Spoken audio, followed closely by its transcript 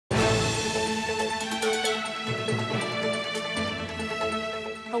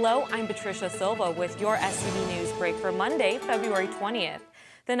Hello, I'm Patricia Silva with your SCV News Break for Monday, February 20th.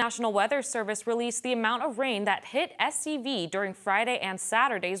 The National Weather Service released the amount of rain that hit SCV during Friday and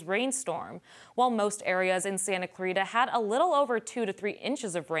Saturday's rainstorm. While most areas in Santa Clarita had a little over 2 to 3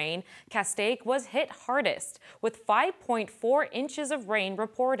 inches of rain, Castaic was hit hardest, with 5.4 inches of rain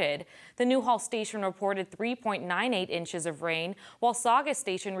reported. The Newhall Station reported 3.98 inches of rain, while Saugus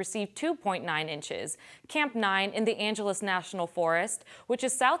Station received 2.9 inches. Camp 9 in the Angeles National Forest, which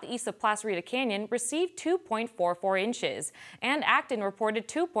is southeast of Placer Rita Canyon, received 2.44 inches, and Acton reported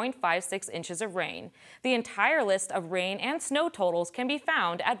 2.56 inches of rain. The entire list of rain and snow totals can be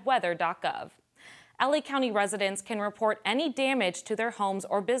found at weather.gov. LA County residents can report any damage to their homes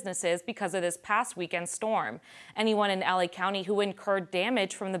or businesses because of this past weekend storm. Anyone in LA County who incurred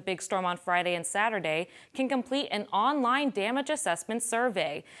damage from the big storm on Friday and Saturday can complete an online damage assessment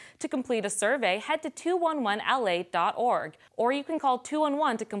survey. To complete a survey, head to 211la.org, or you can call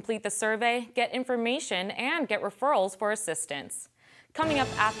 211 to complete the survey, get information, and get referrals for assistance. Coming up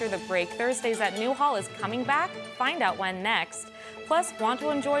after the break, Thursdays at Newhall is coming back. Find out when next. Plus, want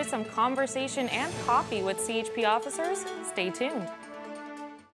to enjoy some conversation and coffee with CHP officers? Stay tuned.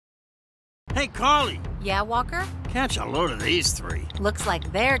 Hey, Carly. Yeah, Walker? Catch a load of these three. Looks like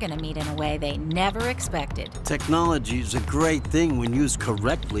they're gonna meet in a way they never expected. Technology is a great thing when used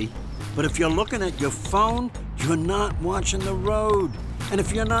correctly, but if you're looking at your phone, you're not watching the road. And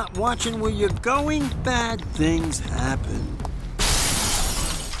if you're not watching where you're going, bad things happen.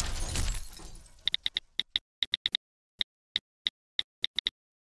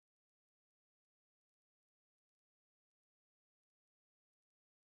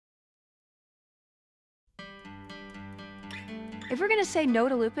 If we're gonna say no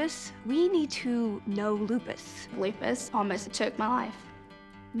to lupus, we need to know lupus. Lupus almost took my life.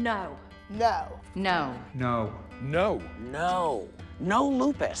 No. No. No. No. No. No. No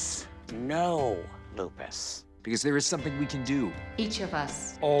lupus. No lupus. Because there is something we can do. Each of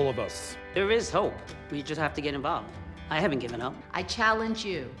us. All of us. There is hope. We just have to get involved. I haven't given up. I challenge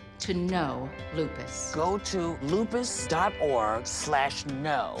you to know lupus. Go to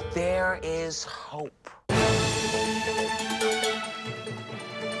lupus.org/no. There is hope.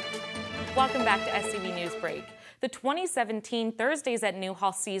 Welcome back to SCV News Break. The 2017 Thursdays at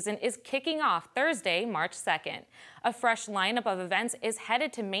Newhall season is kicking off Thursday, March 2nd. A fresh lineup of events is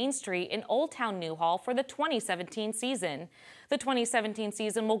headed to Main Street in Old Town Newhall for the 2017 season. The 2017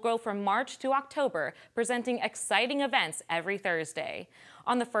 season will go from March to October, presenting exciting events every Thursday.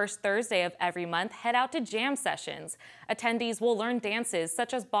 On the first Thursday of every month, head out to jam sessions. Attendees will learn dances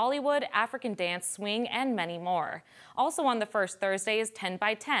such as Bollywood, African dance, swing, and many more. Also on the first Thursday is 10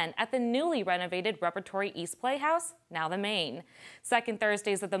 by 10 at the newly renovated Repertory East Playhouse, now the Main. Second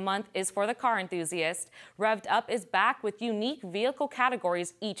Thursdays of the month is for the car enthusiast. Revved Up is back with unique vehicle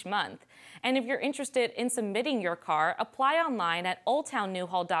categories each month. And if you're interested in submitting your car, apply online at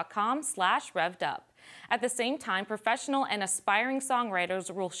oldtownnewhall.com/revvedup. At the same time, professional and aspiring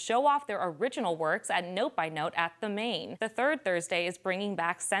songwriters will show off their original works at Note by Note at the Main. The third Thursday is bringing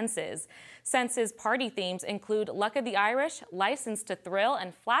back Senses. Senses party themes include Luck of the Irish, License to Thrill,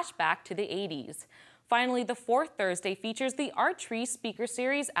 and Flashback to the 80s. Finally, the fourth Thursday features the Art Tree Speaker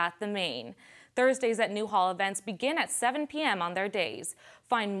Series at the Main. Thursdays at Newhall events begin at 7 p.m. on their days.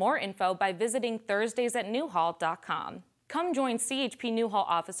 Find more info by visiting thursdaysatnewhall.com. Come join CHP Newhall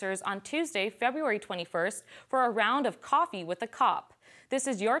officers on Tuesday, February 21st for a round of Coffee with a Cop. This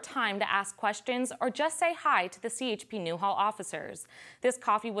is your time to ask questions or just say hi to the CHP Newhall officers. This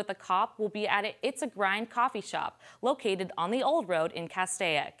Coffee with a Cop will be at It's a Grind coffee shop located on the Old Road in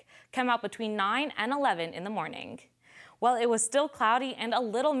Castaic. Come out between 9 and 11 in the morning. Well, it was still cloudy and a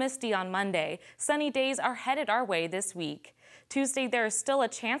little misty on Monday. Sunny days are headed our way this week. Tuesday, there is still a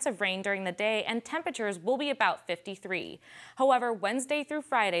chance of rain during the day and temperatures will be about 53. However, Wednesday through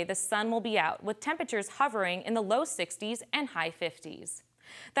Friday, the sun will be out with temperatures hovering in the low 60s and high 50s.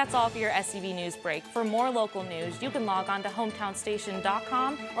 That's all for your SCV News Break. For more local news, you can log on to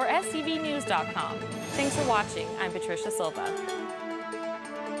hometownstation.com or scvnews.com. Thanks for watching. I'm Patricia Silva.